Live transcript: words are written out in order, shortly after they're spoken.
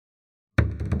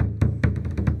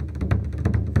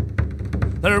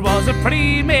There was a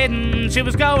pretty maiden, she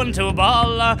was going to a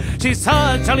ball. She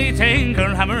saw a jolly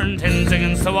tinker hammering tins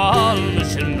against the wall.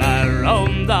 Mission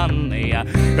round Donnelly,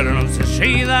 girl knows says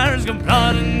she, there's good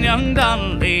blood in young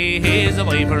Donnelly, he's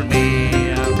away for me.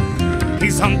 He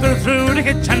sauntered through the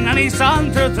kitchen and he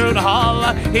sauntered through the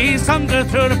hall. He sauntered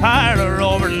through the parlour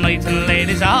overnight and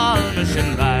ladies all.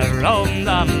 Mission round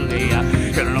Donnelly,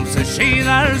 girl knows says she,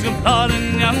 there's good blood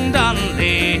in young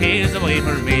Donnelly, he's away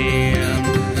for me.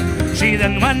 She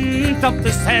then went up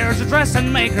the stairs to dress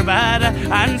and make her bed,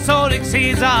 and so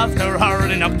Dixie's after her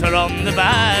and knocked her on the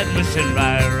bed. Mission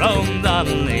round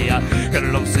Donnelly,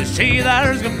 girl love says she,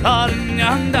 there's good blood in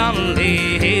young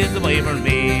Donnelly, he's away for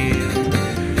me.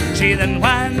 She then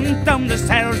went down the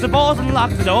stairs, the both and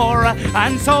locked the door,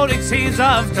 and so Dixie's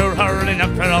after her and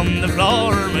knocked her on the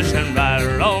floor. Mission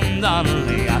round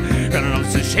Donnelly, girl love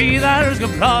says she, there's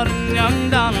good blood in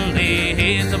young Donnelly,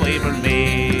 he's away for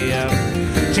me.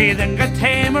 She then got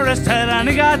tame arrested and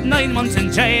he got 9 months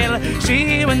in jail.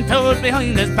 She went out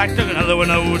behind his back, took another one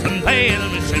out and pale.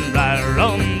 Mission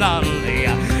round Donnelly,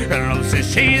 girl says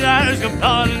she, there's good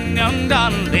blood in young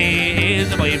Donnelly,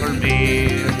 he's away for me.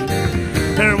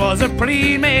 There was a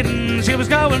pretty maiden, she was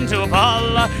going to a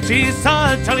ball. She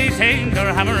saw a jolly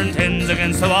tinker hammering tins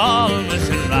against the wall.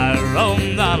 Mission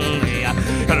round Donnelly,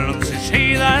 girl says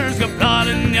she, there's good blood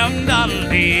in young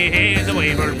Donnelly, he's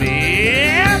away for me.